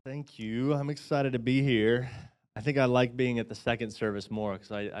Thank you. I'm excited to be here. I think I like being at the second service more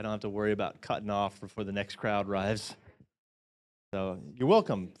because I don't have to worry about cutting off before the next crowd arrives. So you're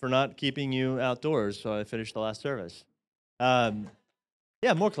welcome for not keeping you outdoors so I finished the last service. Um,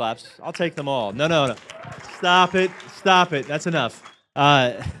 yeah, more claps. I'll take them all. No. Stop it. Stop it. That's enough.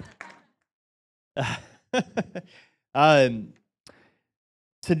 um,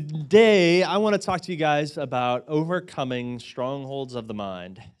 Today, I want to talk to you guys about overcoming strongholds of the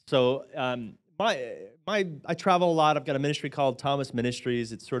mind. So, I travel a lot. I've got a ministry called Thomas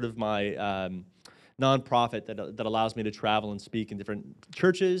Ministries. It's sort of my nonprofit that allows me to travel and speak in different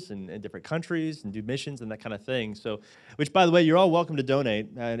churches and different countries and do missions and that kind of thing. So, which, by the way, you're all welcome to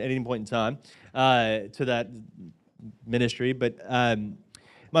donate at any point in time to that ministry. But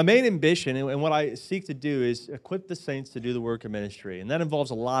my main ambition and what I seek to do is equip the saints to do the work of ministry. And that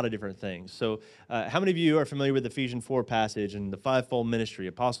involves a lot of different things. So, how many of you are familiar with the Ephesians 4 passage and the fivefold ministry,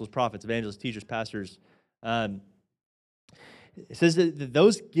 apostles, prophets, evangelists, teachers, pastors? Um, it says that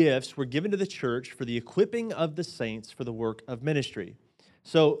those gifts were given to the church for the equipping of the saints for the work of ministry.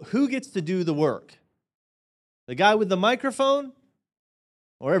 So, who gets to do the work? The guy with the microphone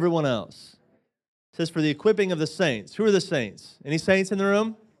or everyone else? It says for the equipping of the saints. Who are the saints? Any saints in the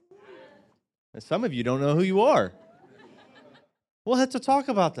room? And some of you don't know who you are. We'll have to talk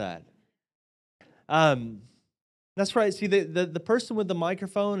about that. That's right. See, the person with the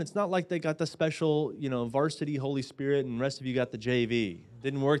microphone, it's not like they got the special, varsity Holy Spirit and the rest of you got the JV.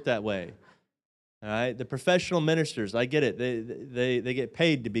 Didn't work that way. All right? The professional ministers, I get it. They get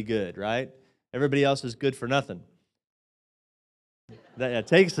paid to be good, right? Everybody else is good for nothing. That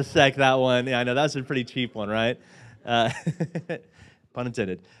takes a sec, that one. Yeah, I know, that's a pretty cheap one, right? Pun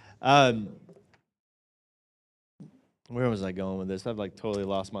intended. Where was I going with this? I've totally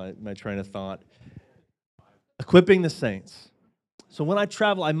lost my train of thought. Equipping the saints. So when I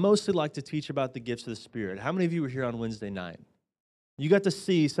travel, I mostly like to teach about the gifts of the Spirit. How many of you were here on Wednesday night? You got to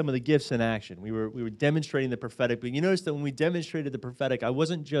see some of the gifts in action. We were demonstrating the prophetic, but you notice that when we demonstrated the prophetic, I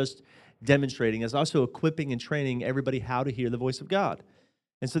wasn't just demonstrating, I was also equipping and training everybody how to hear the voice of God.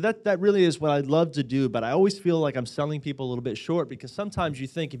 And so that really is what I'd love to do, but I always feel like I'm selling people a little bit short because sometimes you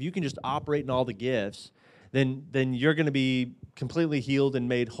think if you can just operate in all the gifts, then you're going to be completely healed and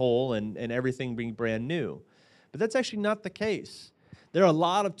made whole and everything being brand new. But that's actually not the case. There are a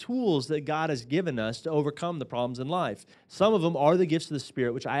lot of tools that God has given us to overcome the problems in life. Some of them are the gifts of the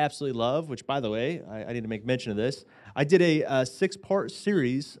Spirit, which I absolutely love, which, by the way, I need to make mention of this. I did a 6-part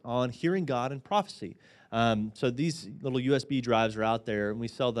series on hearing God and prophecy. So these little USB drives are out there, and we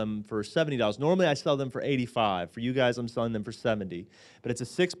sell them for $70. Normally, I sell them for $85. For you guys, I'm selling them for $70. But it's a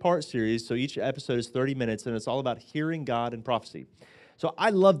 6-part series, so each episode is 30 minutes, and it's all about hearing God and prophecy. So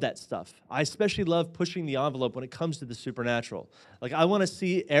I love that stuff. I especially love pushing the envelope when it comes to the supernatural. I want to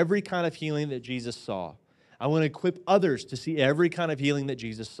see every kind of healing that Jesus saw. I want to equip others to see every kind of healing that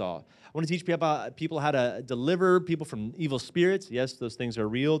Jesus saw. I want to teach people how to deliver people from evil spirits. Yes, those things are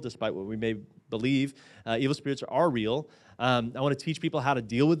real, despite what we may believe. Evil spirits are real. I want to teach people how to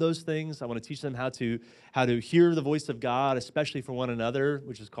deal with those things. I want to teach them how to hear the voice of God, especially for one another,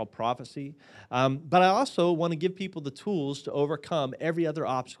 which is called prophecy. But I also want to give people the tools to overcome every other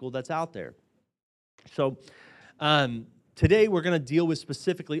obstacle that's out there. So today we're going to deal with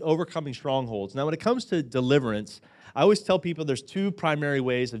specifically overcoming strongholds. Now, when it comes to deliverance, I always tell people there's 2 primary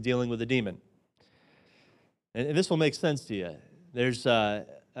ways of dealing with a demon. And this will make sense to you. There's a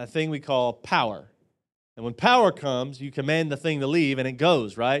thing we call power. And when power comes, you command the thing to leave, and it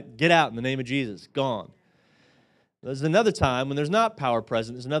goes, right? Get out in the name of Jesus. Gone. There's another time when there's not power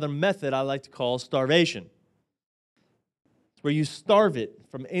present. There's another method I like to call starvation. It's where you starve it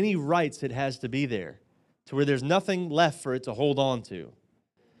from any rights it has to be there, to where there's nothing left for it to hold on to.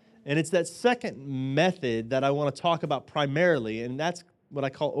 And it's that second method that I want to talk about primarily, and that's what I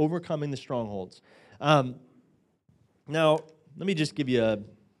call overcoming the strongholds. Now, let me just give you a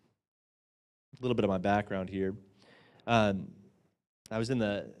little bit of my background here. It's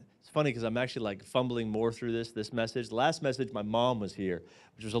funny because I'm actually fumbling more through this message. The last message, my mom was here,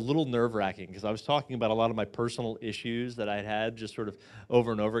 which was a little nerve-wracking because I was talking about a lot of my personal issues that I'd had just sort of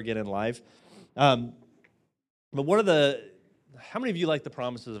over and over again in life. But how many of you like the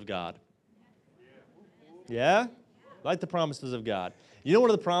promises of God? Yeah? Like the promises of God. You know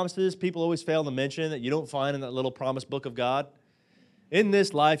one of the promises people always fail to mention that you don't find in that little promise book of God? In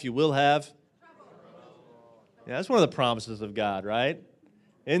this life you will have. Yeah, that's one of the promises of God, right?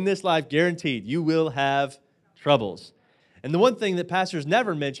 In this life, guaranteed, you will have troubles. And the one thing that pastors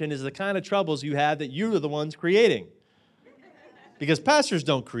never mention is the kind of troubles you have that you are the ones creating. Because pastors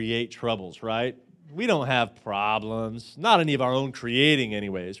don't create troubles, right? We don't have problems. Not any of our own creating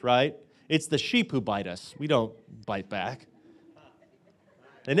anyways, right? It's the sheep who bite us. We don't bite back.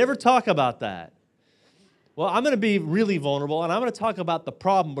 They never talk about that. Well, I'm going to be really vulnerable, and I'm going to talk about the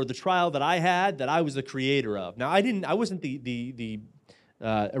problem or the trial that I had that I was the creator of. Now, I wasn't the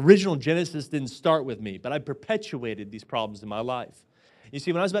original Genesis didn't start with me, but I perpetuated these problems in my life. You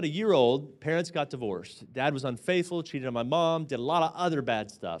see, when I was about a year old, parents got divorced. Dad was unfaithful, cheated on my mom, did a lot of other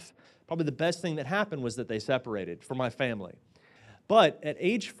bad stuff. Probably the best thing that happened was that they separated for my family. But at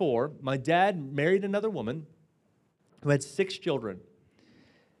age 4, my dad married another woman who had 6 children.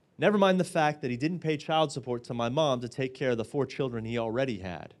 Never mind the fact that he didn't pay child support to my mom to take care of the 4 children he already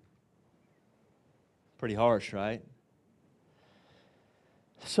had. Pretty harsh, right?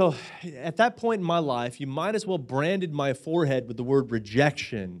 So at that point in my life, you might as well branded my forehead with the word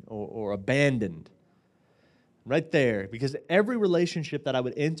rejection or abandoned. Right there, because every relationship that I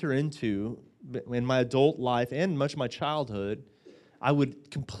would enter into in my adult life and much of my childhood, I would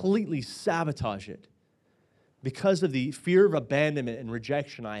completely sabotage it because of the fear of abandonment and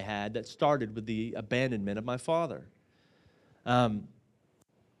rejection I had that started with the abandonment of my father.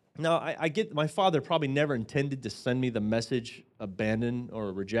 Now, I get my father probably never intended to send me the message abandoned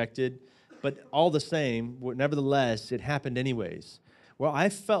or rejected, but all the same, nevertheless, it happened anyways. Well, I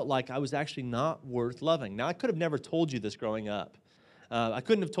felt like I was actually not worth loving. Now, I could have never told you this growing up. I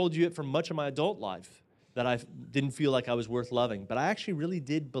couldn't have told you it for much of my adult life, that I didn't feel like I was worth loving. But I actually really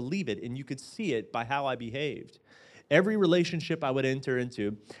did believe it, and you could see it by how I behaved. Every relationship I would enter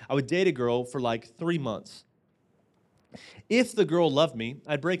into, I would date a girl for like 3 months. If the girl loved me,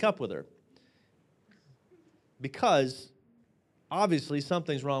 I'd break up with her. Because, obviously,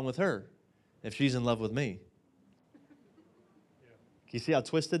 something's wrong with her if she's in love with me. You see how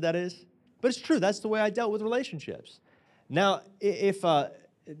twisted that is? But it's true. That's the way I dealt with relationships. Now,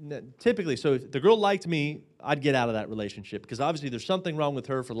 typically, so if the girl liked me, I'd get out of that relationship because obviously there's something wrong with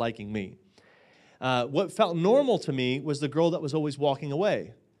her for liking me. What felt normal to me was the girl that was always walking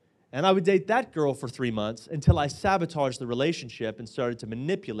away. And I would date that girl for 3 months until I sabotaged the relationship and started to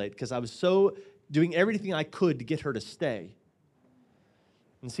manipulate because I was so doing everything I could to get her to stay.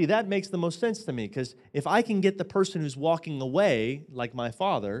 And see, that makes the most sense to me because if I can get the person who's walking away, like my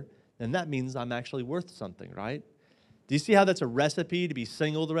father, then that means I'm actually worth something, right? Do you see how that's a recipe to be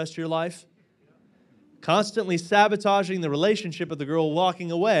single the rest of your life? Constantly sabotaging the relationship of the girl walking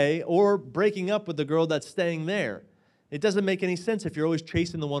away or breaking up with the girl that's staying there. It doesn't make any sense if you're always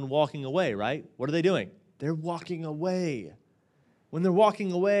chasing the one walking away, right? What are they doing? They're walking away. When they're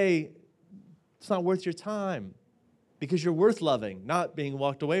walking away, it's not worth your time. Because you're worth loving, not being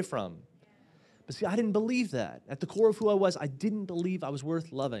walked away from. But see, I didn't believe that. At the core of who I was, I didn't believe I was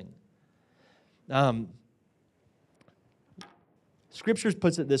worth loving. Scriptures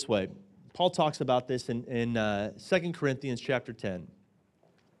puts it this way. Paul talks about this in 2 Corinthians chapter 10.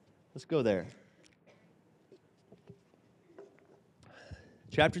 Let's go there.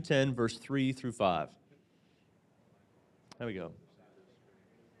 Chapter 10, verse 3 through 5. There we go.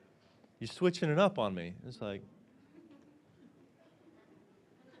 You're switching it up on me. It's like...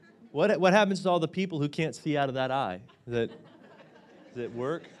 What happens to all the people who can't see out of that eye? Does it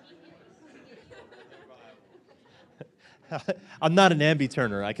work? I'm not an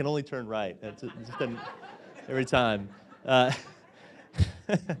ambi-turner. I can only turn right. Every time.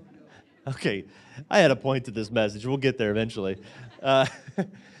 Okay, I had a point to this message. We'll get there eventually. 2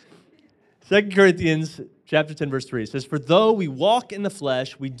 Corinthians chapter 10, verse 3 says, "For though we walk in the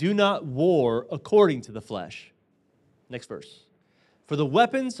flesh, we do not war according to the flesh." Next verse. "For the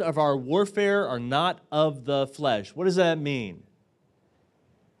weapons of our warfare are not of the flesh." What does that mean?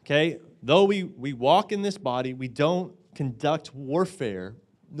 Okay, though we walk in this body, we don't conduct warfare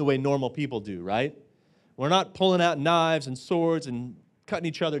the way normal people do, right? We're not pulling out knives and swords and cutting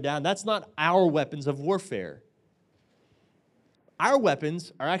each other down. That's not our weapons of warfare. Our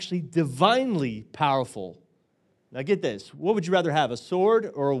weapons are actually divinely powerful. Now get this. What would you rather have, a sword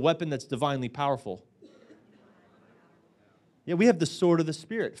or a weapon that's divinely powerful? Yeah, we have the sword of the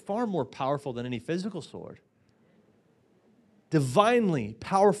Spirit, far more powerful than any physical sword. Divinely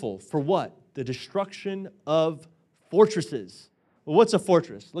powerful for what? The destruction of fortresses. Well, what's a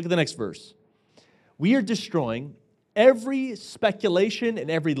fortress? Look at the next verse. "We are destroying every speculation and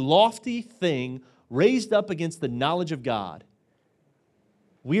every lofty thing raised up against the knowledge of God.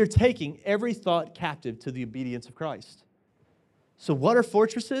 We are taking every thought captive to the obedience of Christ." So what are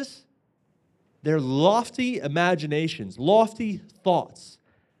fortresses? They're lofty imaginations, lofty thoughts,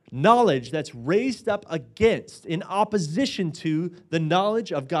 knowledge that's raised up against, in opposition to, the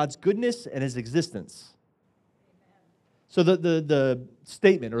knowledge of God's goodness and His existence. So the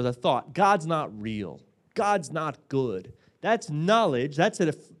statement or the thought, God's not real, God's not good, that's knowledge, that's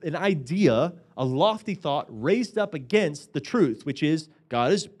an idea, a lofty thought raised up against the truth, which is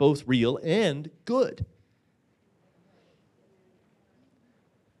God is both real and good.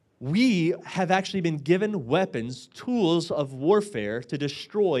 We have actually been given weapons, tools of warfare to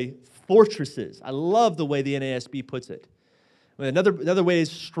destroy fortresses. I love the way the NASB puts it. Another way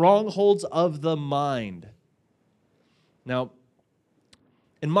is strongholds of the mind. Now,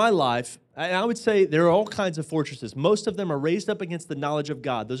 in my life, I would say there are all kinds of fortresses. Most of them are raised up against the knowledge of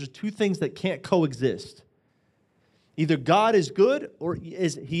God. Those are two things that can't coexist. Either God is good or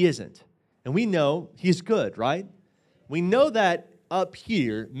he isn't. And we know he's good, right? We know that up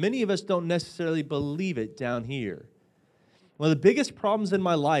here. Many of us don't necessarily believe it down here. One of the biggest problems in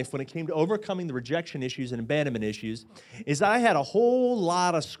my life when it came to overcoming the rejection issues and abandonment issues is I had a whole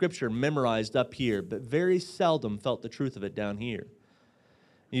lot of scripture memorized up here, but very seldom felt the truth of it down here.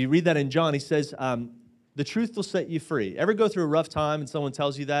 You read that in John, he says, the truth will set you free. Ever go through a rough time and someone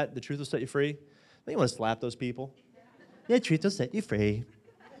tells you that, the truth will set you free? Don't you want to slap those people? The truth will set you free.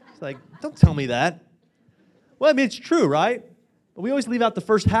 It's like, don't tell me that. Well, I mean, it's true, right? But we always leave out the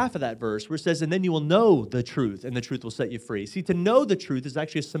first half of that verse where it says, and then you will know the truth, and the truth will set you free. See, to know the truth is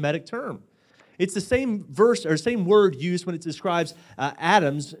actually a Semitic term. It's the same verse or same word used when it describes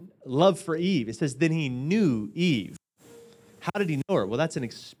Adam's love for Eve. It says, then he knew Eve. How did he know her? Well, that's an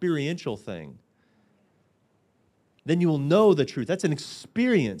experiential thing. Then you will know the truth. That's an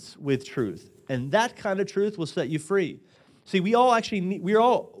experience with truth. And that kind of truth will set you free. See, we're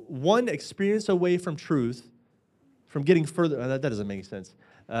all one experience away from truth, from getting further. That doesn't make sense.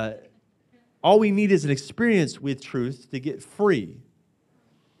 All we need is an experience with truth to get free.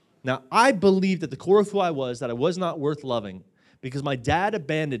 Now, I believed at the core of who I was that I was not worth loving because my dad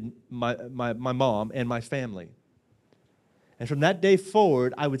abandoned my mom and my family. And from that day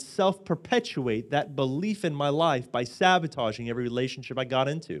forward, I would self-perpetuate that belief in my life by sabotaging every relationship I got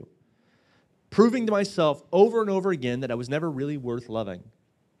into, proving to myself over and over again that I was never really worth loving.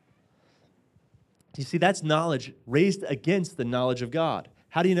 You see, that's knowledge raised against the knowledge of God.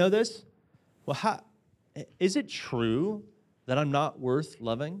 How do you know this? Well, is it true that I'm not worth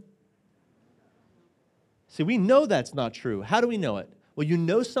loving? See, we know that's not true. How do we know it? Well, you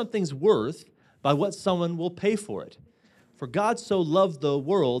know something's worth by what someone will pay for it. For God so loved the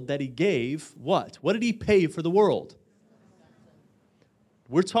world that he gave what? What did he pay for the world?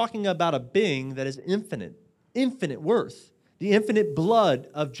 We're talking about a being that is infinite worth. The infinite blood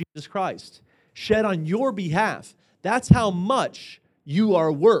of Jesus Christ shed on your behalf. That's how much you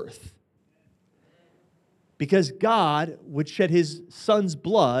are worth. Because God would shed his son's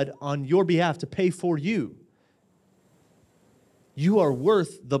blood on your behalf to pay for you. You are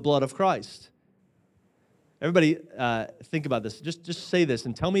worth the blood of Christ. Everybody think about this. Just say this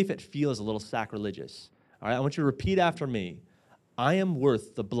and tell me if it feels a little sacrilegious. All right, I want you to repeat after me. I am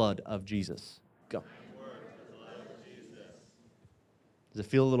worth the blood of Jesus. Go. I am worth the blood of Jesus. Does it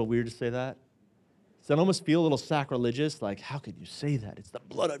feel a little weird to say that? Does that almost feel a little sacrilegious? Like, how could you say that? It's the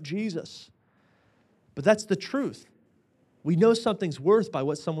blood of Jesus. But that's the truth. We know something's worth by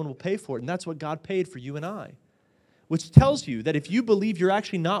what someone will pay for it, and that's what God paid for you and I. Which tells you that if you believe you're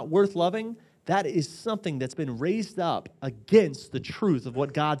actually not worth loving, that is something that's been raised up against the truth of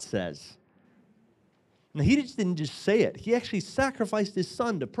what God says. Now, he just didn't just say it. He actually sacrificed his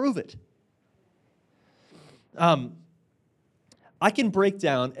son to prove it. I can break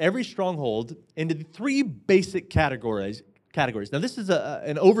down every stronghold into the three basic categories. Now, this is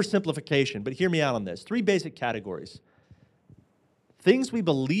an oversimplification, but hear me out on this. Three basic categories. Things we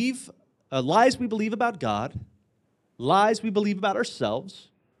believe, lies we believe about God, lies we believe about ourselves,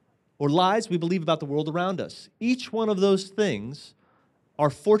 or lies we believe about the world around us. Each one of those things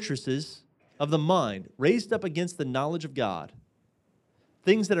are fortresses of the mind raised up against the knowledge of God.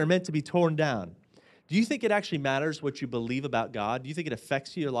 Things that are meant to be torn down. Do you think it actually matters what you believe about God? Do you think it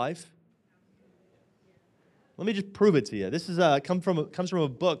affects your life? Let me just prove it to you. This is comes from a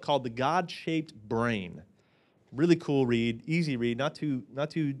book called The God-Shaped Brain. Really cool read, easy read, not too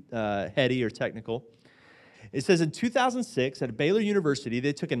heady or technical. It says in 2006 at Baylor University,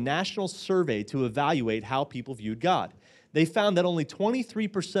 they took a national survey to evaluate how people viewed God. They found that only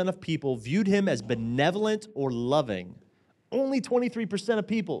 23% of people viewed him as benevolent or loving. Only 23% of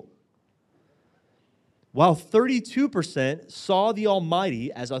people. While 32% saw the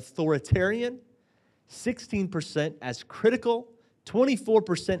Almighty as authoritarian, 16% as critical,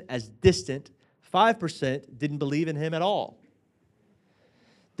 24% as distant, 5% didn't believe in him at all.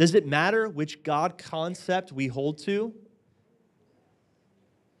 Does it matter which God concept we hold to?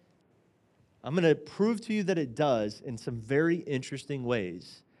 I'm going to prove to you that it does in some very interesting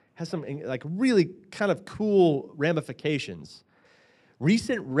ways. Has some like really kind of cool ramifications.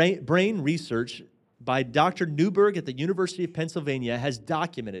 Recent brain research by Dr. Newberg at the University of Pennsylvania has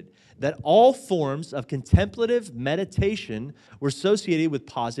documented that all forms of contemplative meditation were associated with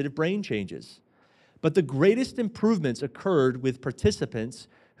positive brain changes. But the greatest improvements occurred with participants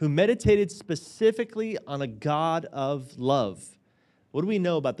who meditated specifically on a God of love. What do we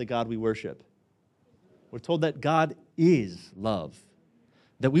know about the God we worship? We're told that God is love,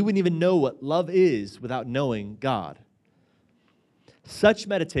 that we wouldn't even know what love is without knowing God. Such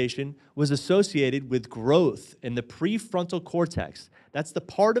meditation was associated with growth in the prefrontal cortex. That's the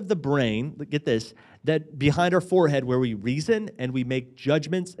part of the brain, get this, that behind our forehead where we reason and we make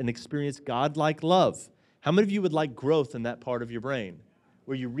judgments and experience God-like love. How many of you would like growth in that part of your brain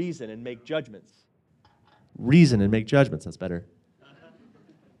where you reason and make judgments? Reason and make judgments, that's better.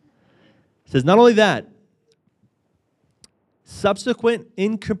 It says not only that,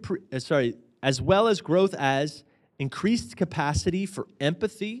 as well as growth as increased capacity for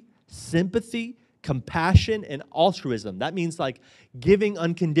empathy, sympathy, compassion, and altruism. That means like giving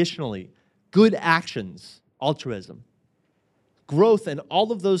unconditionally, good actions, altruism. Growth and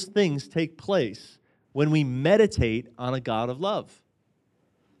all of those things take place when we meditate on a God of love.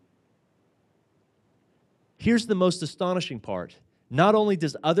 Here's the most astonishing part. Not only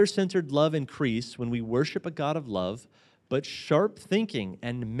does other-centered love increase when we worship a God of love, but sharp thinking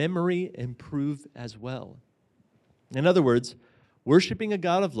and memory improve as well. In other words, worshiping a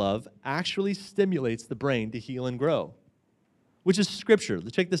God of love actually stimulates the brain to heal and grow, which is Scripture.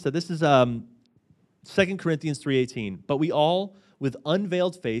 Check this out. This is 2 Corinthians 3:18. But we all, with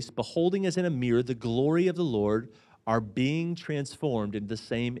unveiled face, beholding as in a mirror the glory of the Lord, are being transformed into the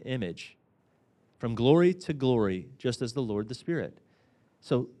same image, from glory to glory, just as the Lord the Spirit.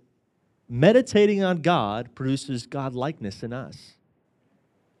 So meditating on God produces God-likeness in us.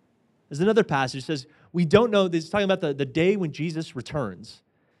 There's another passage that says, we don't know, this is talking about the day when Jesus returns.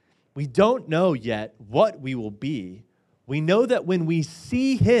 We don't know yet what we will be. We know that when we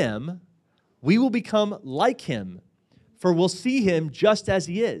see him, we will become like him, for we'll see him just as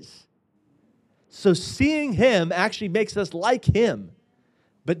he is. So seeing him actually makes us like him.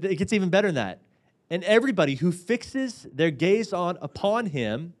 But it gets even better than that. And everybody who fixes their gaze upon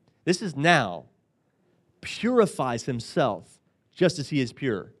him, this is now, purifies himself just as he is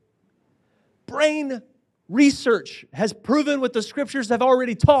pure. Brain research has proven what the Scriptures have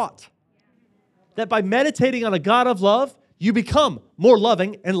already taught, that by meditating on a God of love, you become more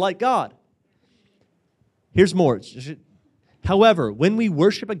loving and like God. Here's more. However, when we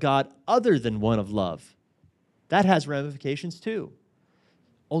worship a God other than one of love, that has ramifications too.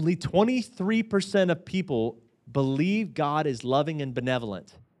 Only 23% of people believe God is loving and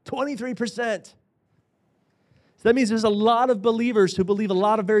benevolent. 23%. So that means there's a lot of believers who believe a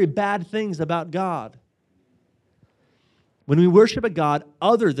lot of very bad things about God. When we worship a God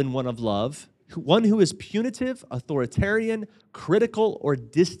other than one of love, one who is punitive, authoritarian, critical, or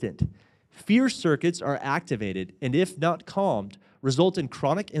distant, fear circuits are activated, and if not calmed, result in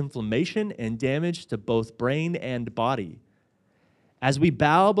chronic inflammation and damage to both brain and body. As we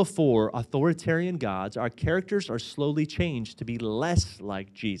bow before authoritarian gods, our characters are slowly changed to be less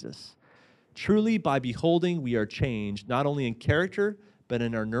like Jesus. Truly, by beholding, we are changed, not only in character, but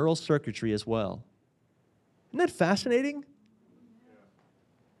in our neural circuitry as well. Isn't that fascinating?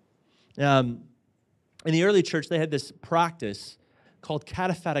 In the early church, they had this practice called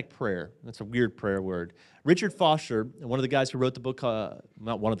cataphatic prayer. That's a weird prayer word. Richard Foster, one of the guys who wrote the book,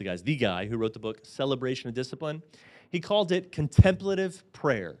 not one of the guys, the guy who wrote the book, Celebration of Discipline, he called it contemplative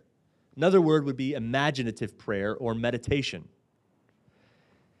prayer. Another word would be imaginative prayer or meditation.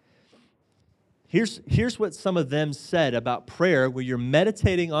 Here's what some of them said about prayer, where you're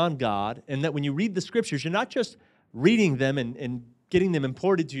meditating on God, and that when you read the Scriptures, you're not just reading them and getting them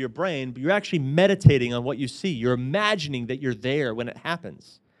imported to your brain, but you're actually meditating on what you see. You're imagining that you're there when it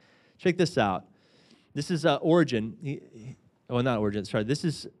happens. Check this out. This is Origen. Not Origen, sorry. This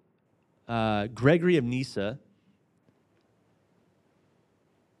is Gregory of Nyssa.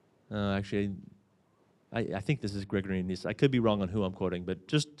 Actually, I think this is Gregory of Nyssa. I could be wrong on who I'm quoting, but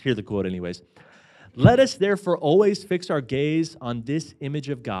just hear the quote anyways. Let us therefore always fix our gaze on this image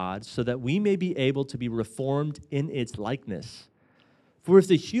of God, so that we may be able to be reformed in its likeness. For if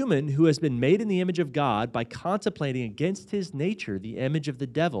the human who has been made in the image of God, by contemplating against his nature the image of the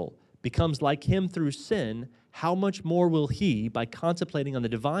devil, becomes like him through sin, how much more will he, by contemplating on the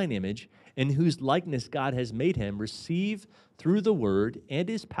divine image, in whose likeness God has made him, receive through the word and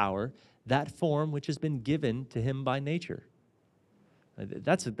his power that form which has been given to him by nature?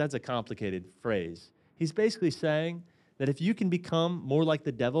 That's a complicated phrase. He's basically saying that if you can become more like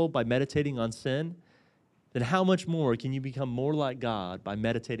the devil by meditating on sin, then how much more can you become more like God by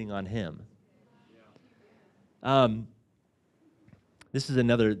meditating on him? This is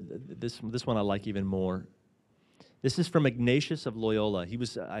another, this one I like even more. This is from Ignatius of Loyola. He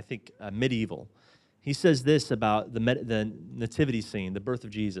was, I think, medieval. He says this about the nativity scene, the birth of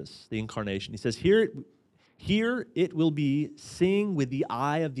Jesus, the incarnation. He says, here it will be seeing with the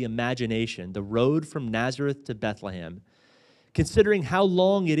eye of the imagination the road from Nazareth to Bethlehem, considering how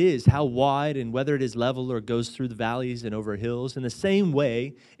long it is, how wide, and whether it is level or goes through the valleys and over hills. In the same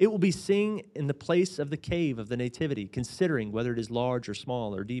way, it will be seeing in the place of the cave of the nativity, considering whether it is large or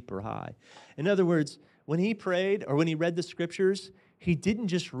small or deep or high. In other words, when he prayed or when he read the scriptures, he didn't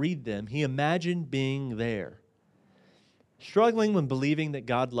just read them, he imagined being there. Struggling when believing that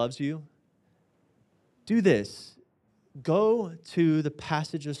God loves you? Do this. Go to the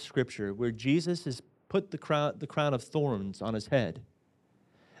passage of Scripture where Jesus has put the crown of thorns on his head.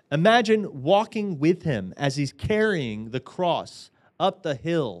 Imagine walking with him as he's carrying the cross up the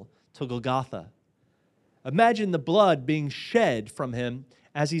hill to Golgotha. Imagine the blood being shed from him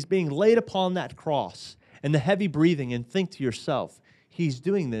as he's being laid upon that cross and the heavy breathing, and think to yourself, he's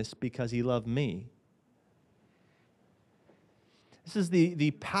doing this because he loved me. This is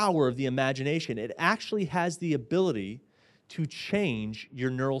the power of the imagination. It actually has the ability to change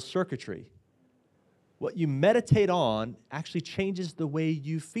your neural circuitry. What you meditate on actually changes the way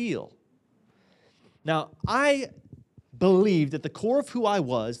you feel. Now, I believed at the core of who I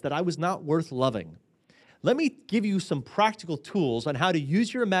was that I was not worth loving. Let me give you some practical tools on how to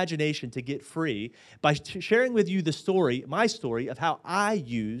use your imagination to get free by sharing with you my story of how I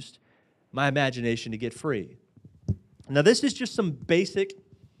used my imagination to get free. Now, this is just some basic,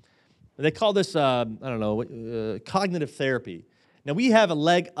 they call this, cognitive therapy. Now, we have a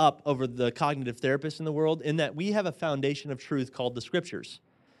leg up over the cognitive therapists in the world in that we have a foundation of truth called the Scriptures.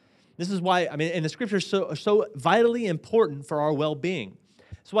 This is why, and the Scriptures are so vitally important for our well-being.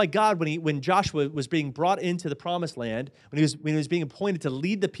 That's why God, when Joshua was being brought into the Promised Land, when he was being appointed to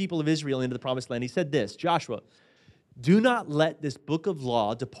lead the people of Israel into the Promised Land, he said this, Joshua, do not let this book of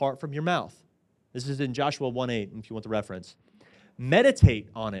law depart from your mouth. This is in Joshua 1:8, if you want the reference. Meditate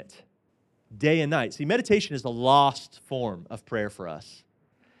on it day and night. See, meditation is the lost form of prayer for us.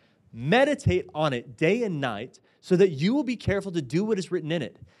 Meditate on it day and night so that you will be careful to do what is written in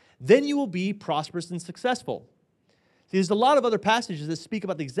it. Then you will be prosperous and successful. See, there's a lot of other passages that speak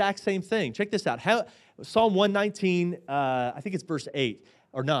about the exact same thing. Check this out. Psalm 119, I think it's verse 8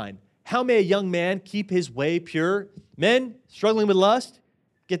 or 9. How may a young man keep his way pure? Men struggling with lust,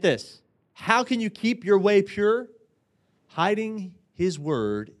 get this. How can you keep your way pure? Hiding his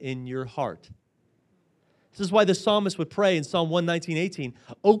word in your heart. This is why the psalmist would pray in Psalm 119:18,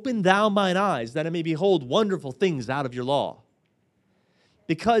 open thou mine eyes that I may behold wonderful things out of your law.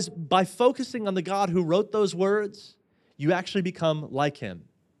 Because by focusing on the God who wrote those words, you actually become like him.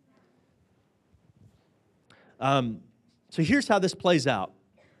 So here's how this plays out.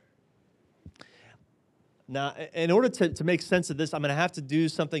 Now, in order to make sense of this, I'm going to have to do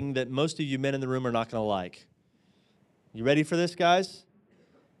something that most of you men in the room are not going to like. You ready for this, guys?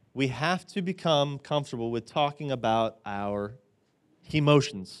 We have to become comfortable with talking about our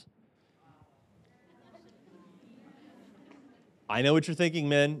emotions. I know what you're thinking,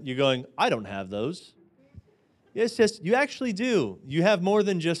 men. You're going, I don't have those. Yes, you actually do. You have more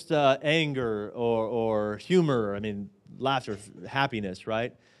than just anger or humor. I mean, laughter, happiness,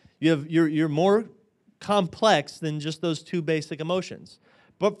 right? You're more complex than just those two basic emotions.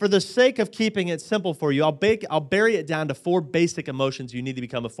 But for the sake of keeping it simple for you, I'll bury it down to 4 basic emotions you need to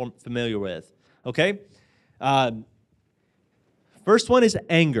become familiar with. Okay? First one is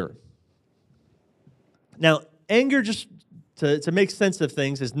anger. Now, anger, just to make sense of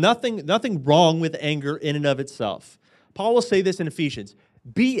things, is nothing wrong with anger in and of itself. Paul will say this in Ephesians,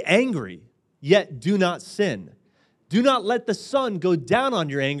 be angry, yet do not sin. Do not let the sun go down on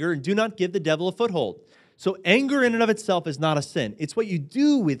your anger, and do not give the devil a foothold. So anger in and of itself is not a sin. It's what you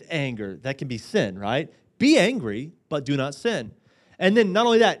do with anger that can be sin, right? Be angry, but do not sin. And then not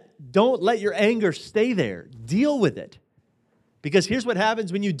only that, don't let your anger stay there. Deal with it. Because here's what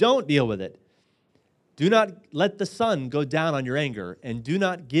happens when you don't deal with it. Do not let the sun go down on your anger, and do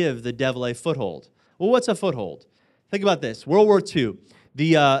not give the devil a foothold. Well, what's a foothold? Think about this. World War II,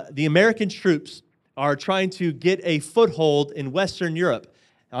 the American troops are trying to get a foothold in Western Europe.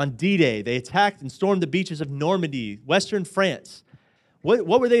 On D-Day, they attacked and stormed the beaches of Normandy, Western France. What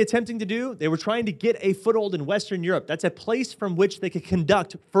were they attempting to do? They were trying to get a foothold in Western Europe. That's a place from which they could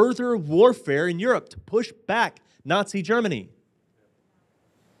conduct further warfare in Europe to push back Nazi Germany.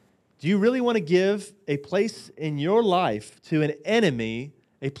 Do you really want to give a place in your life to an enemy,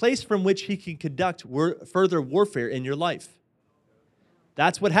 a place from which he can conduct further warfare in your life?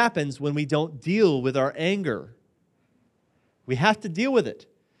 That's what happens when we don't deal with our anger. We have to deal with it.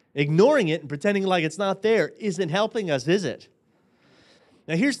 Ignoring it and pretending like it's not there isn't helping us, is it?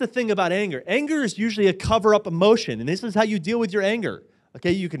 Now, here's the thing about anger. Anger is usually a cover-up emotion, and this is how you deal with your anger.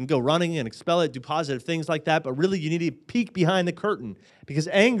 Okay, you can go running and expel it, do positive things like that, but really you need to peek behind the curtain because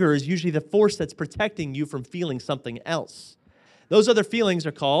anger is usually the force that's protecting you from feeling something else. Those other feelings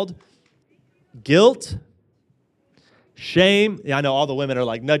are called guilt, shame. Yeah, I know all the women are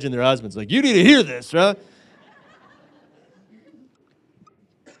like nudging their husbands, like, you need to hear this, right?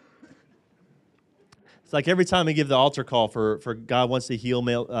 It's like every time I give the altar call for God wants to heal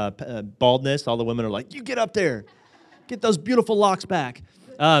male baldness, all the women are like, you get up there. Get those beautiful locks back.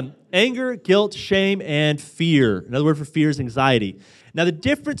 Anger, guilt, shame, and fear. Another word for fear is anxiety. Now, the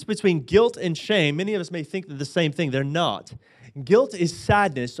difference between guilt and shame, many of us may think they're the same thing. They're not. Guilt is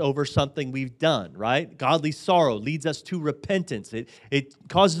sadness over something we've done, right? Godly sorrow leads us to repentance. It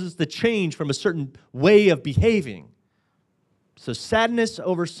causes us to change from a certain way of behaving. So sadness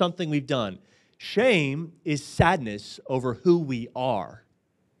over something we've done. Shame is sadness over who we are.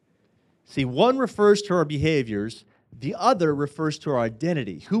 See, one refers to our behaviors. The other refers to our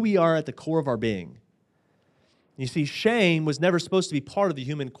identity, who we are at the core of our being. You see, shame was never supposed to be part of the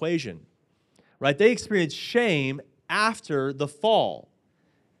human equation, right? They experienced shame after the fall.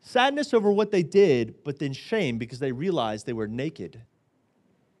 Sadness over what they did, but then shame because they realized they were naked.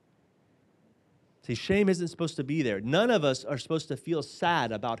 See, shame isn't supposed to be there. None of us are supposed to feel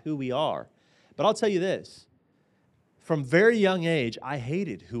sad about who we are. But I'll tell you this, from very young age, I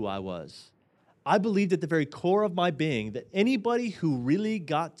hated who I was. I believed at the very core of my being that anybody who really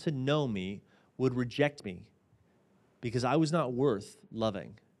got to know me would reject me because I was not worth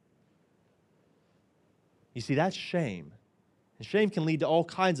loving. You see, that's shame. And shame can lead to all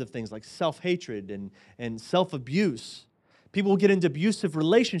kinds of things like self-hatred and self-abuse. People will get into abusive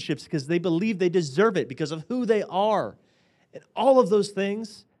relationships because they believe they deserve it because of who they are. And all of those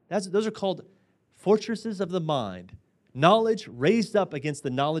things, those are called fortresses of the mind. Knowledge raised up against the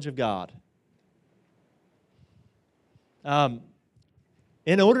knowledge of God. In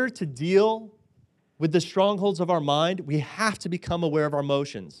order to deal with the strongholds of our mind, we have to become aware of our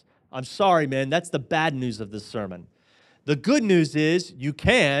emotions. I'm sorry, man, that's the bad news of this sermon. The good news is you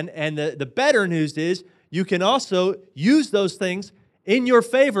can, and the better news is you can also use those things in your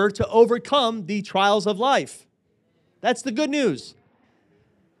favor to overcome the trials of life. That's the good news.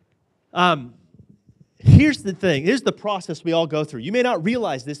 Here's the thing. Here's the process we all go through. You may not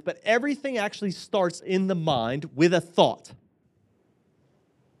realize this, but everything actually starts in the mind with a thought.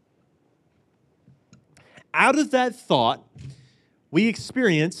 Out of that thought, we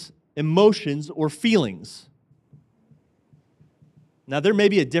experience emotions or feelings. Now, there may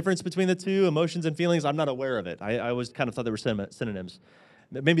be a difference between the two, emotions and feelings. I'm not aware of it. I always kind of thought they were synonyms.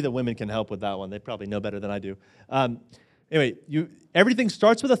 Maybe the women can help with that one. They probably know better than I do. Anyway, everything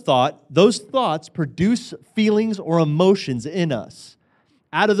starts with a thought. Those thoughts produce feelings or emotions in us.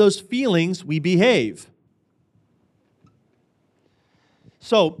 Out of those feelings, we behave.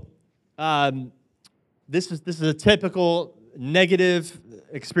 So, this is a typical negative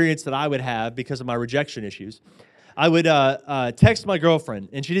experience that I would have because of my rejection issues. I would text my girlfriend,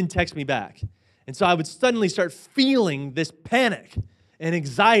 and she didn't text me back. And so I would suddenly start feeling this panic and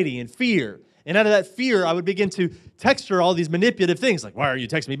anxiety and fear. And out of that fear, I would begin to text her all these manipulative things, like, why are you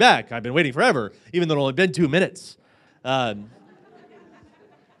texting me back? I've been waiting forever, even though it's only been 2 minutes. Oh,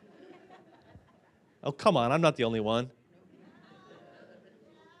 come on, I'm not the only one.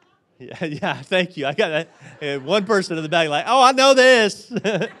 Yeah, thank you. I got that. One person in the back like, oh, I know this.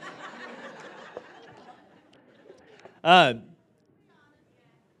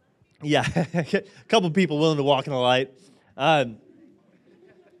 Yeah, a couple people willing to walk in the light.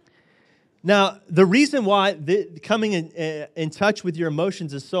 Now, the reason why coming in touch with your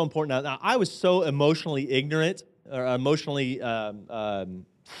emotions is so important. Now, I was so emotionally ignorant or emotionally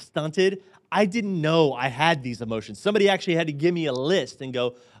stunted. I didn't know I had these emotions. Somebody actually had to give me a list and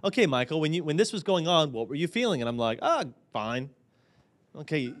go, okay, Michael, when this was going on, what were you feeling? And I'm like, fine.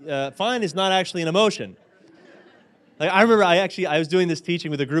 Okay, fine is not actually an emotion. Like, I remember I was doing this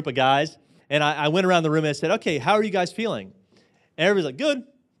teaching with a group of guys, and I went around the room and I said, okay, how are you guys feeling? And everybody's like, good,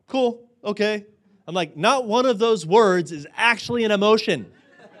 cool, okay. I'm like, not one of those words is actually an emotion.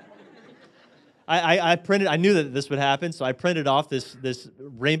 I knew that this would happen, so I printed off this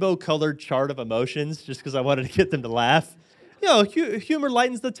rainbow-colored chart of emotions just because I wanted to get them to laugh. You know, humor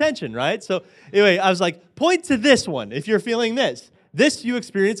lightens the tension, right? So anyway, I was like, point to this one if you're feeling this. This you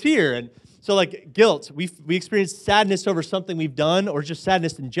experience here. And so like guilt, we experience sadness over something we've done or just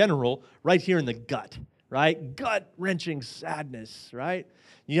sadness in general right here in the gut, right? Gut-wrenching sadness, right?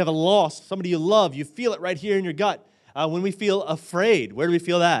 You have a loss, somebody you love, you feel it right here in your gut. When we feel afraid, where do we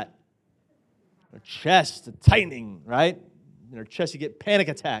feel that? Our chest, tightening, right? In our chest, you get panic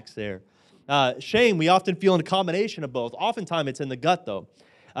attacks there. Shame, we often feel in a combination of both. Oftentimes, it's in the gut, though.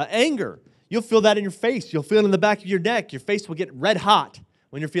 Anger, you'll feel that in your face. You'll feel it in the back of your neck. Your face will get red hot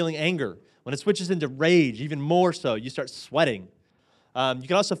when you're feeling anger. When it switches into rage, even more so, you start sweating. You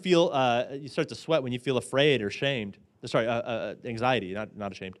can also feel, you start to sweat when you feel afraid or shamed. Sorry, anxiety,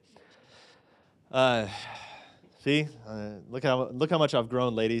 not ashamed. See, look how much I've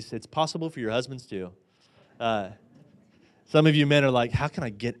grown, ladies. It's possible for your husbands too. Some of you men are like, how can I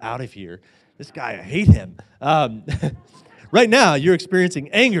get out of here? This guy, I hate him. Right now, you're experiencing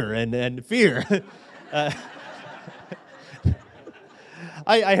anger and fear.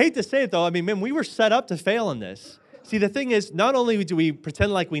 I hate to say it, though. I mean, man, we were set up to fail in this. See, the thing is, not only do we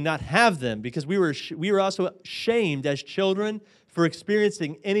pretend like we not have them, because we were also shamed as children for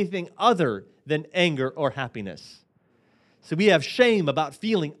experiencing anything other than anger or happiness. So we have shame about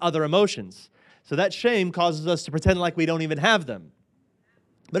feeling other emotions. So that shame causes us to pretend like we don't even have them.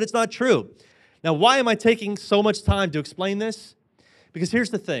 But it's not true. Now, why am I taking so much time to explain this? Because here's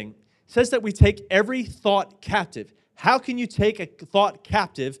the thing. It says that we take every thought captive. How can you take a thought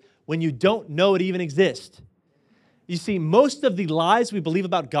captive when you don't know it even exists? You see, most of the lies we believe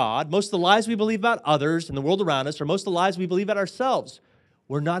about God, most of the lies we believe about others and the world around us, or most of the lies we believe about ourselves,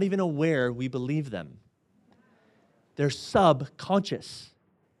 we're not even aware we believe them. They're subconscious.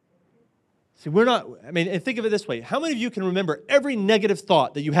 See, and think of it this way. How many of you can remember every negative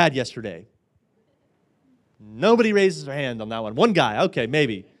thought that you had yesterday? Nobody raises their hand on that one. One guy, okay,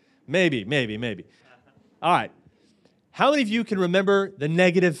 maybe. All right. How many of you can remember the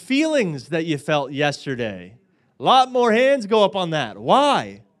negative feelings that you felt yesterday? A lot more hands go up on that.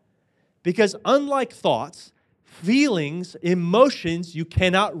 Why? Because unlike thoughts, feelings, emotions, you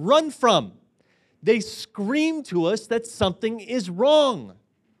cannot run from. They scream to us that something is wrong.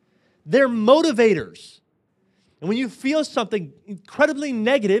 They're motivators. And when you feel something incredibly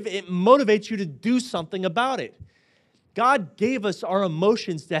negative, it motivates you to do something about it. God gave us our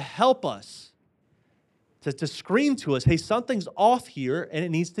emotions to help us, to scream to us, hey, something's off here and it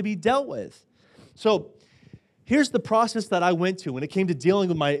needs to be dealt with. So here's the process that I went to when it came to dealing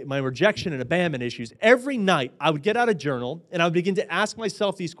with my rejection and abandonment issues. Every night, I would get out a journal and I would begin to ask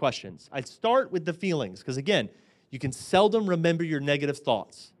myself these questions. I'd start with the feelings, because again, you can seldom remember your negative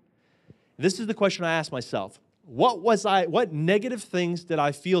thoughts. This is the question I asked myself. What negative things did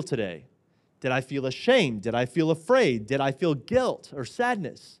I feel today? Did I feel ashamed? Did I feel afraid? Did I feel guilt or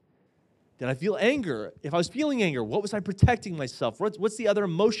sadness? Did I feel anger? If I was feeling anger, what was I protecting myself? What's the other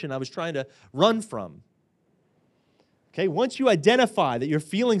emotion I was trying to run from? Okay, once you identify that you're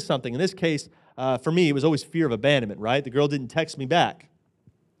feeling something, in this case, for me, it was always fear of abandonment, right? The girl didn't text me back,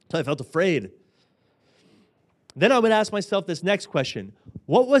 so I felt afraid. Then I would ask myself this next question.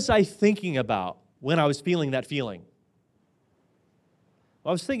 What was I thinking about when I was feeling that feeling?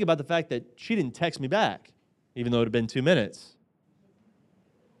 Well, I was thinking about the fact that she didn't text me back, even though it had been 2 minutes.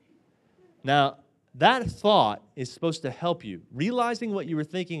 Now, that thought is supposed to help you. Realizing what you were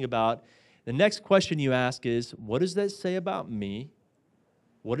thinking about, the next question you ask is, what does that say about me?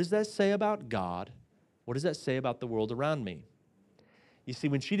 What does that say about God? What does that say about the world around me? You see,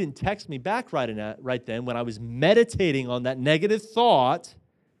 when she didn't text me back right then, when I was meditating on that negative thought,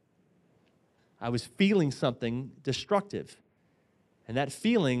 I was feeling something destructive. And that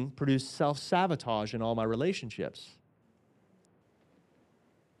feeling produced self-sabotage in all my relationships.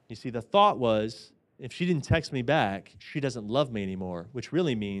 You see, the thought was, if she didn't text me back, she doesn't love me anymore, which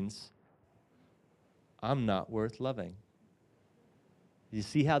really means I'm not worth loving. You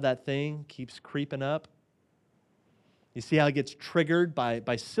see how that thing keeps creeping up? You see how it gets triggered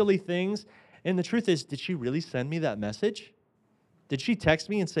by silly things? And the truth is, did she really send me that message? Did she text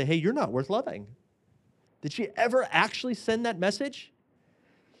me and say, hey, you're not worth loving? Did she ever actually send that message?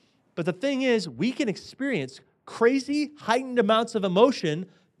 But the thing is, we can experience crazy, heightened amounts of emotion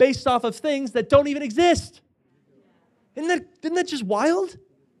based off of things that don't even exist. Isn't that just wild?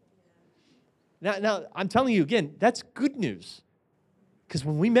 Now, I'm telling you again, that's good news. Because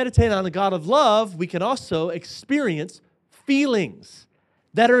when we meditate on the God of love, we can also experience feelings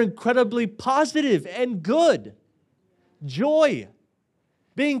that are incredibly positive and good. Joy,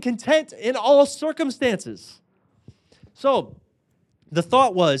 being content in all circumstances. So, the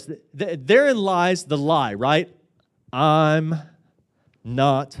thought was, therein lies the lie, right? I'm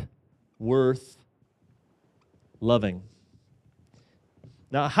not worth loving.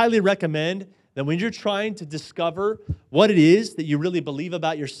 Now, I highly recommend that when you're trying to discover what it is that you really believe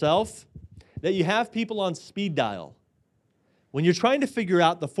about yourself, that you have people on speed dial. When you're trying to figure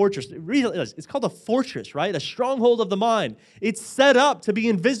out the fortress, it's called a fortress, right? A stronghold of the mind. It's set up to be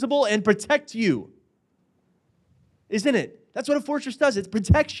invisible and protect you. Isn't it? That's what a fortress does. It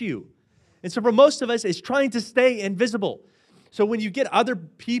protects you. And so for most of us, it's trying to stay invisible. So when you get other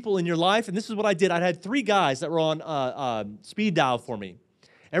people in your life, and this is what I did, I had 3 guys that were on speed dial for me.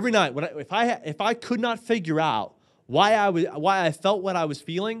 Every night, if I could not figure out why I felt what I was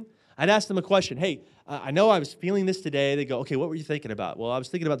feeling, I'd ask them a question. Hey, I know I was feeling this today. They go, okay, what were you thinking about? Well, I was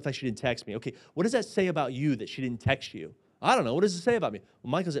thinking about the fact she didn't text me. Okay, what does that say about you that she didn't text you? I don't know. What does it say about me?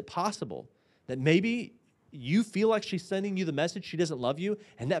 Well, Michael, is it possible that maybe you feel like she's sending you the message she doesn't love you,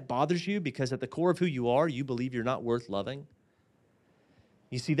 and that bothers you because at the core of who you are, you believe you're not worth loving?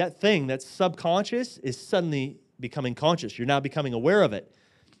 You see, that thing that's subconscious is suddenly becoming conscious. You're now becoming aware of it.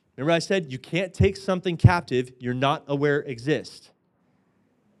 Remember I said you can't take something captive you're not aware exists.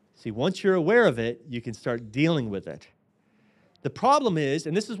 See, once you're aware of it, you can start dealing with it. The problem is,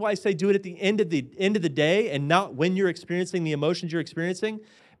 and this is why I say do it at the end of the day and not when you're experiencing the emotions you're experiencing,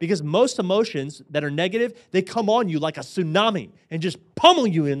 because most emotions that are negative, they come on you like a tsunami and just pummel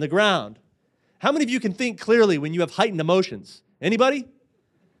you in the ground. How many of you can think clearly when you have heightened emotions? Anybody?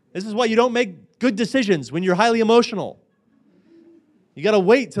 This is why you don't make good decisions when you're highly emotional. You got to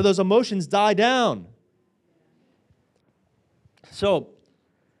wait till those emotions die down. So,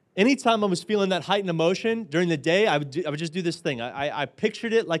 anytime I was feeling that heightened emotion during the day, I would just do this thing. I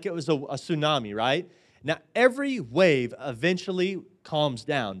pictured it like it was a tsunami, right? Now, every wave eventually calms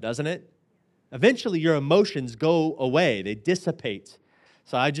down, doesn't it? Eventually, your emotions go away. They dissipate.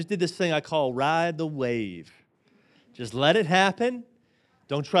 So I just did this thing I call ride the wave. Just let it happen.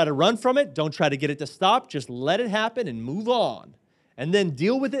 Don't try to run from it. Don't try to get it to stop. Just let it happen and move on. And then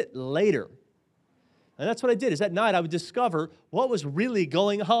deal with it later. And that's what I did, is at night I would discover what was really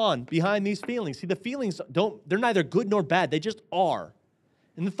going on behind these feelings. See, the feelings they're neither good nor bad, they just are.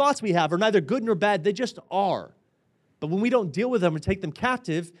 And the thoughts we have are neither good nor bad, they just are. But when we don't deal with them and take them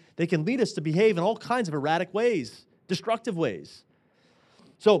captive, they can lead us to behave in all kinds of erratic ways, destructive ways.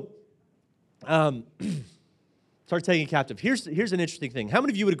 So, start taking it captive. Here's an interesting thing. How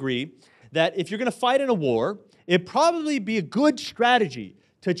many of you would agree that if you're going to fight in a war, it'd probably be a good strategy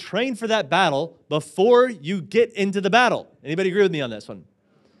to train for that battle before you get into the battle? Anybody agree with me on this one?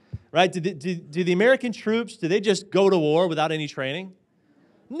 Right? Do the American troops, do they just go to war without any training?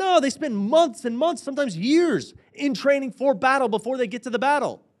 No, they spend months and months, sometimes years, in training for battle before they get to the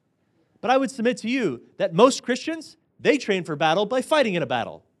battle. But I would submit to you that most Christians, they train for battle by fighting in a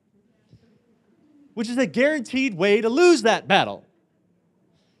battle, which is a guaranteed way to lose that battle.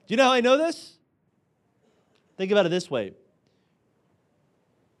 Do you know how I know this? Think about it this way.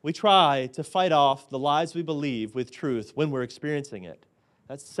 We try to fight off the lies we believe with truth when we're experiencing it.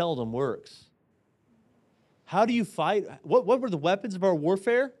 That seldom works. How do you fight? What were the weapons of our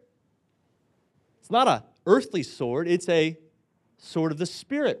warfare? It's not an earthly sword. It's a sword of the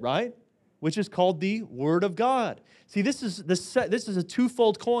Spirit, right? Which is called the Word of God. See, this is a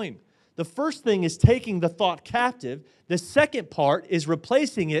twofold coin. The first thing is taking the thought captive. The second part is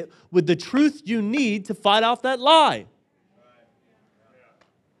replacing it with the truth you need to fight off that lie.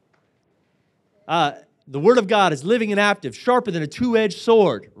 The Word of God is living and active, sharper than a two-edged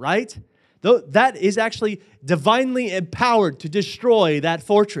sword, right? That is actually divinely empowered to destroy that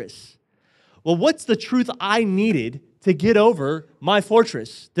fortress. Well, what's the truth I needed to get over my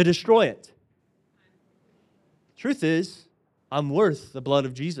fortress, to destroy it? Truth is, I'm worth the blood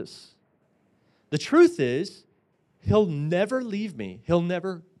of Jesus. The truth is, He'll never leave me. He'll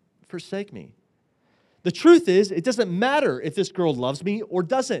never forsake me. The truth is, it doesn't matter if this girl loves me or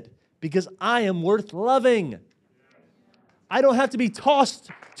doesn't, because I am worth loving. I don't have to be tossed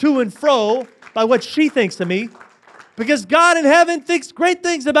to and fro by what she thinks of me, because God in heaven thinks great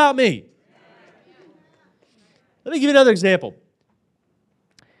things about me. Let me give you another example.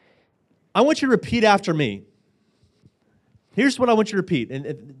 I want you to repeat after me. Here's what I want you to repeat.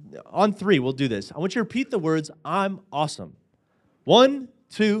 And on 3, we'll do this. I want you to repeat the words, I'm awesome. 1,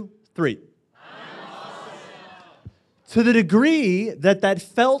 2, 3. I'm awesome. To the degree that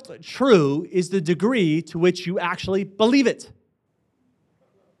felt true is the degree to which you actually believe it.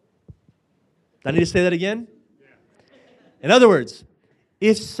 Do I need to say that again? In other words,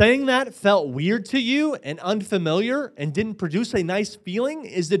 if saying that felt weird to you and unfamiliar and didn't produce a nice feeling,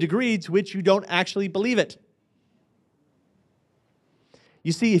 is the degree to which you don't actually believe it.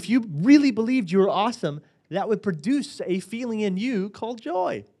 You see, if you really believed you were awesome, that would produce a feeling in you called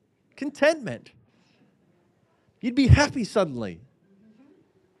joy, contentment. You'd be happy suddenly.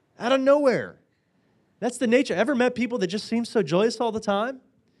 out of nowhere. That's the nature. Ever met people that just seem so joyous all the time?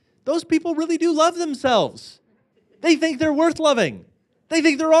 Those people really do love themselves. They think they're worth loving. They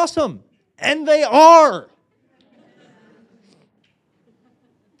think they're awesome. And they are.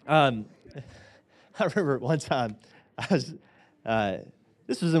 I remember one time,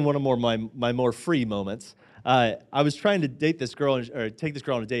 this was in one of my more free moments. I was trying to date this girl, or take this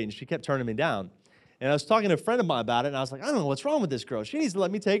girl on a date, and she kept turning me down. And I was talking to a friend of mine about it, and I was like, I don't know what's wrong with this girl. She needs to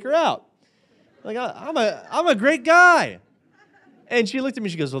let me take her out. Like, I'm a great guy. And she looked at me,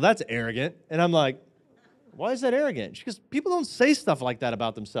 she goes, well, that's arrogant. And I'm like, why is that arrogant? She goes, people don't say stuff like that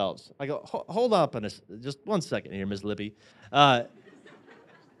about themselves. I go, hold up just 1 second here, Ms. Lippy.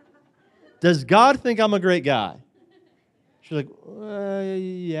 Does God think I'm a great guy? She's like,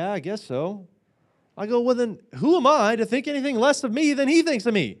 yeah, I guess so. I go, well, then who am I to think anything less of me than he thinks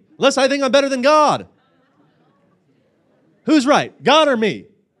of me? Unless I think I'm better than God. Who's right, God or me?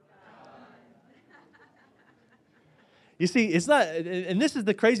 You see, it's not, and this is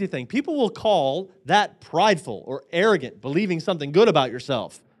the crazy thing. People will call that prideful or arrogant, believing something good about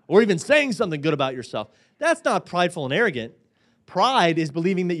yourself, or even saying something good about yourself. That's not prideful and arrogant. Pride is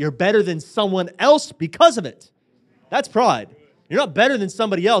believing that you're better than someone else because of it. That's pride. You're not better than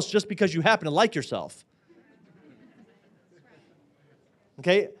somebody else just because you happen to like yourself.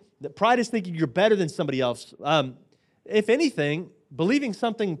 Okay? The pride is thinking you're better than somebody else. If anything, believing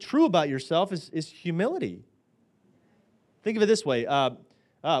something true about yourself is humility. Think of it this way.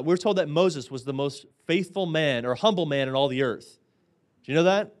 We're told that Moses was the most faithful man or humble man in all the earth. Do you know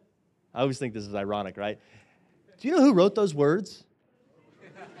that? I always think this is ironic, right? Do you know who wrote those words?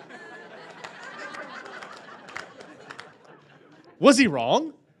 Was he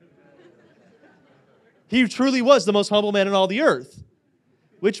wrong? He truly was the most humble man in all the earth,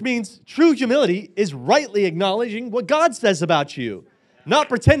 which means true humility is rightly acknowledging what God says about you, not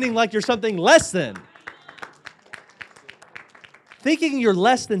pretending like you're something less than. Thinking you're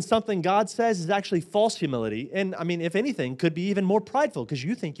less than something God says is actually false humility, and I mean, if anything, could be even more prideful because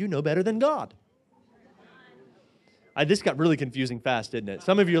you think you know better than God. This got really confusing fast, didn't it?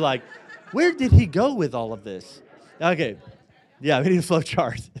 Some of you are like, where did he go with all of this? Okay, yeah, we need a flow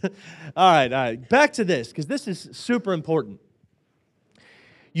chart. All right, back to this, because this is super important.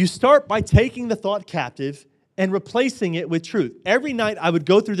 You start by taking the thought captive and replacing it with truth. Every night I would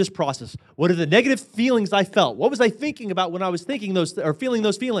go through this process. What are the negative feelings I felt? What was I thinking about when I was thinking those or feeling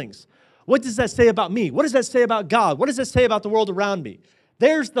those feelings? What does that say about me? What does that say about God? What does that say about the world around me?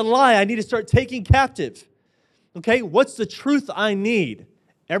 There's the lie I need to start taking captive. Okay, what's the truth I need?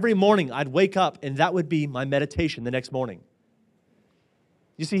 Every morning I'd wake up and that would be my meditation the next morning.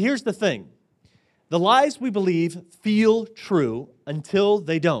 You see, here's the thing. The lies we believe feel true until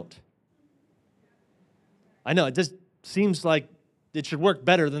they don't. I know, it just seems like it should work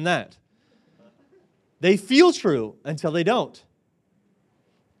better than that. They feel true until they don't.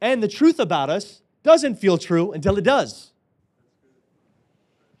 And the truth about us doesn't feel true until it does.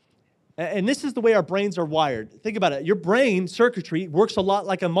 And this is the way our brains are wired. Think about it. Your brain circuitry works a lot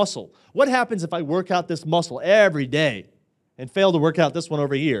like a muscle. What happens if I work out this muscle every day and fail to work out this one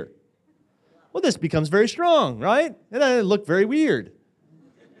over here? Well, this becomes very strong, right? And then it look very weird.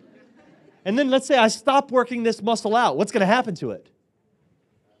 And then let's say I stop working this muscle out. What's going to happen to it?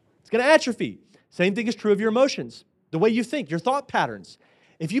 It's going to atrophy. Same thing is true of your emotions, the way you think, your thought patterns.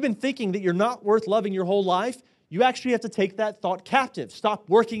 If you've been thinking that you're not worth loving your whole life, you actually have to take that thought captive. Stop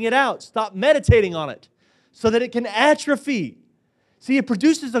working it out. Stop meditating on it so that it can atrophy. See, it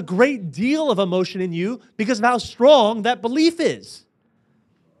produces a great deal of emotion in you because of how strong that belief is.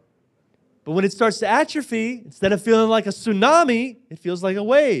 But when it starts to atrophy, instead of feeling like a tsunami, it feels like a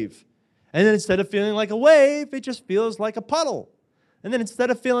wave. And then instead of feeling like a wave, it just feels like a puddle. And then instead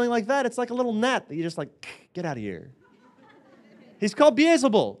of feeling like that, it's like a little gnat that you just like, get out of here. He's called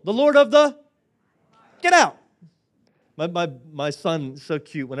Beelzebul, the Lord of the, get out. My son is so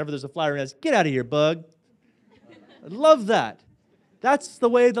cute. Whenever there's a fly around, he says, get out of here, bug. I love that. That's the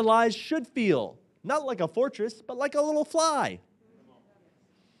way the lies should feel. Not like a fortress, but like a little fly.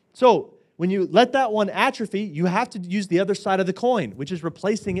 So when you let that one atrophy, you have to use the other side of the coin, which is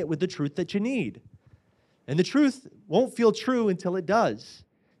replacing it with the truth that you need. And the truth won't feel true until it does.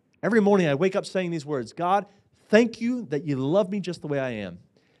 Every morning I wake up saying these words, God, thank you that you love me just the way I am.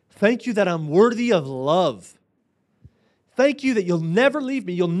 Thank you that I'm worthy of love. Thank you that you'll never leave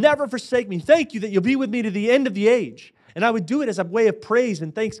me. You'll never forsake me. Thank you that you'll be with me to the end of the age. And I would do it as a way of praise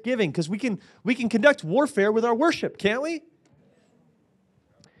and thanksgiving because we can conduct warfare with our worship, can't we?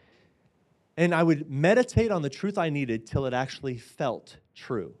 And I would meditate on the truth I needed till it actually felt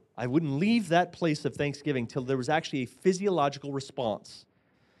true. I wouldn't leave that place of thanksgiving till there was actually a physiological response.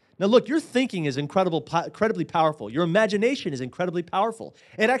 Now look, your thinking is incredibly powerful. Your imagination is incredibly powerful.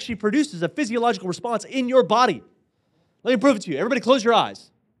 It actually produces a physiological response in your body. Let me prove it to you. Everybody close your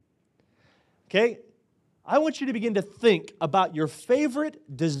eyes. Okay? I want you to begin to think about your favorite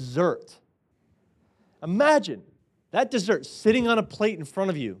dessert. Imagine that dessert sitting on a plate in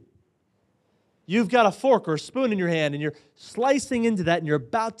front of you. You've got a fork or a spoon in your hand, and you're slicing into that, and you're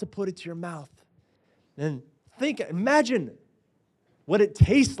about to put it to your mouth. And imagine what it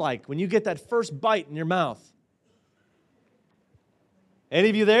tastes like when you get that first bite in your mouth. Any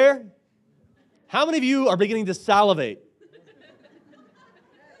of you there? How many of you are beginning to salivate?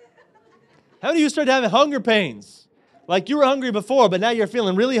 How many of you started having hunger pains? Like you were hungry before, but now you're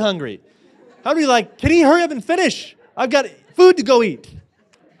feeling really hungry. How many of you are like, can he hurry up and finish? I've got food to go eat.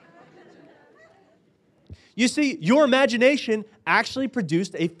 You see, your imagination actually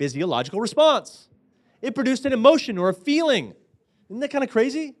produced a physiological response. It produced an emotion or a feeling. Isn't that kind of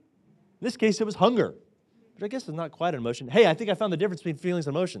crazy? In this case, it was hunger. But I guess it's not quite an emotion. Hey, I think I found the difference between feelings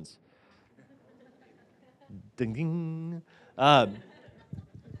and emotions. Ding, ding. I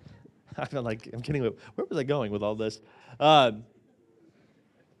feel like I'm kidding. Where was I going with all this? I'm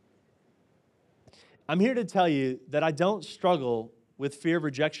here to tell you that I don't struggle with fear of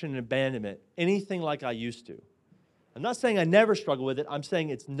rejection and abandonment anything like I used to. I'm not saying I never struggle with it. I'm saying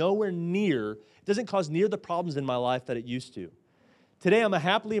it's nowhere near, it doesn't cause near the problems in my life that it used to. Today, I'm a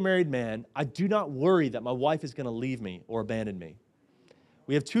happily married man. I do not worry that my wife is going to leave me or abandon me.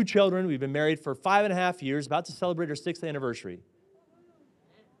 We have 2 children. We've been married for 5.5 years, about to celebrate our 6th anniversary.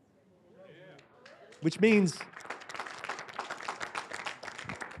 Which means,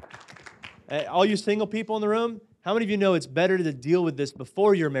 all you single people in the room, how many of you know it's better to deal with this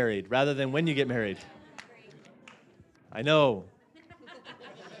before you're married rather than when you get married? I know.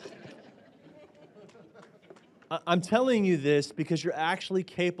 I'm telling you this because you're actually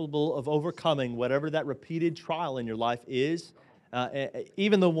capable of overcoming whatever that repeated trial in your life is,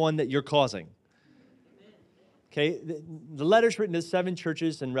 even the one that you're causing. Okay, the letter's written to 7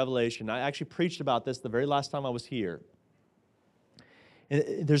 churches in Revelation. I actually preached about this the very last time I was here.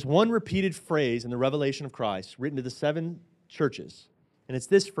 And there's one repeated phrase in the revelation of Christ written to the 7 churches, and it's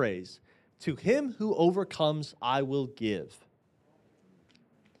this phrase: "To him who overcomes, I will give."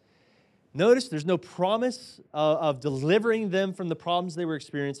 Notice there's no promise of delivering them from the problems they were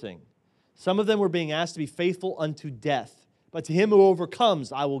experiencing. Some of them were being asked to be faithful unto death, but to him who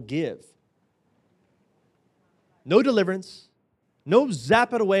overcomes, I will give. No deliverance, no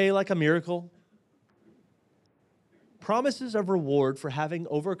zap it away like a miracle. Promises of reward for having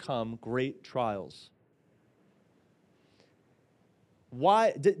overcome great trials.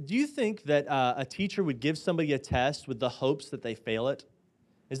 Why do you think that a teacher would give somebody a test with the hopes that they fail it?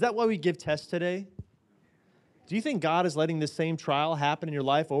 Is that why we give tests today? Do you think God is letting this same trial happen in your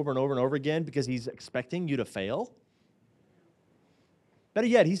life over and over and over again because he's expecting you to fail? Better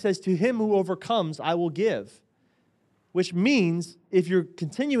yet, he says, "To him who overcomes, I will give." Which means if you're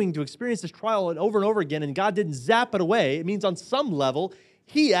continuing to experience this trial and over again and God didn't zap it away, it means on some level,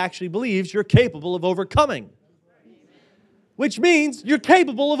 he actually believes you're capable of overcoming. Which means you're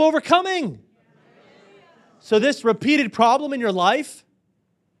capable of overcoming. So this repeated problem in your life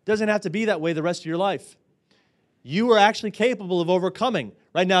doesn't have to be that way the rest of your life. You are actually capable of overcoming.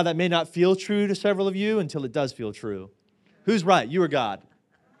 Right now, that may not feel true to several of you until it does feel true. Who's right? You or God?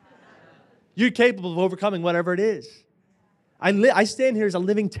 You're capable of overcoming whatever it is. I stand here as a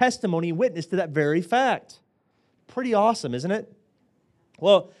living testimony and witness to that very fact. Pretty awesome, isn't it?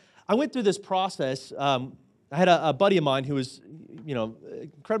 Well, I went through this process. I had a buddy of mine who was,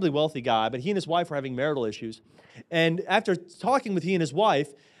 incredibly wealthy guy, but he and his wife were having marital issues. And after talking with he and his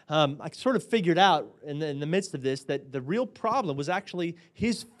wife, I sort of figured out in the midst of this that the real problem was actually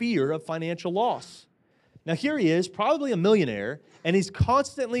his fear of financial loss. Now, here he is, probably a millionaire, and he's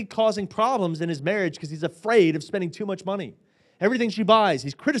constantly causing problems in his marriage because he's afraid of spending too much money. Everything she buys,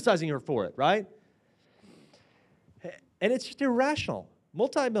 he's criticizing her for it, right? And it's just irrational.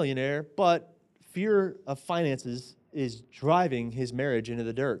 Multi-millionaire, but fear of finances is driving his marriage into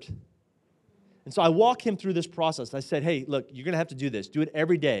the dirt. And so I walk him through this process. I said, hey, look, you're going to have to do this. Do it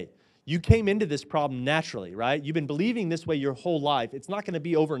every day. You came into this problem naturally, right? You've been believing this way your whole life. It's not going to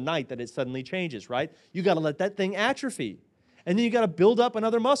be overnight that it suddenly changes, right? You got to let that thing atrophy. And then you got to build up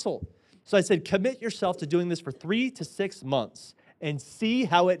another muscle. So I said, commit yourself to doing this for 3 to 6 months and see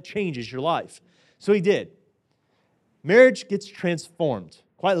how it changes your life. So he did. Marriage gets transformed,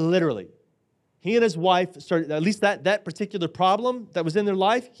 quite literally. He and his wife started, at least that particular problem that was in their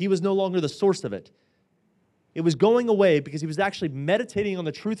life, he was no longer the source of it. It was going away because he was actually meditating on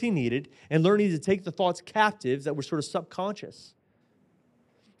the truth he needed and learning to take the thoughts captive that were sort of subconscious.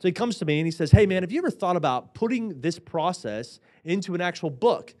 So he comes to me and he says, hey, man, have you ever thought about putting this process into an actual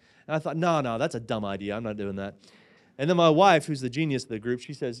book? And I thought, no, that's a dumb idea. I'm not doing that. And then my wife, who's the genius of the group,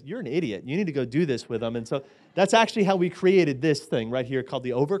 she says, you're an idiot. You need to go do this with them. And so that's actually how we created this thing right here called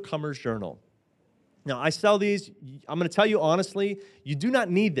the Overcomer's Journal. Now, I sell these. I'm going to tell you honestly, you do not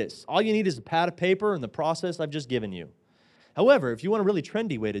need this. All you need is a pad of paper and the process I've just given you. However, if you want a really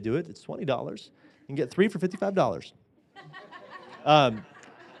trendy way to do it, it's $20. You can get 3 for $55. I'm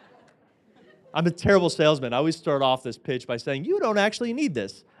a terrible salesman. I always start off this pitch by saying, you don't actually need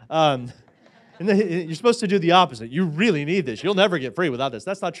this. And then you're supposed to do the opposite. You really need this. You'll never get free without this.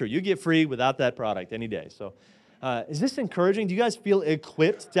 That's not true. You get free without that product any day. So is this encouraging? Do you guys feel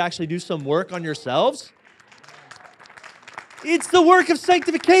equipped to actually do some work on yourselves? It's the work of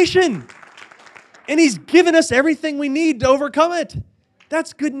sanctification. And he's given us everything we need to overcome it.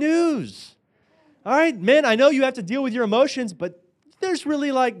 That's good news. All right, men, I know you have to deal with your emotions, but there's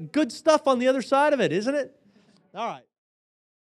really like good stuff on the other side of it, isn't it? All right.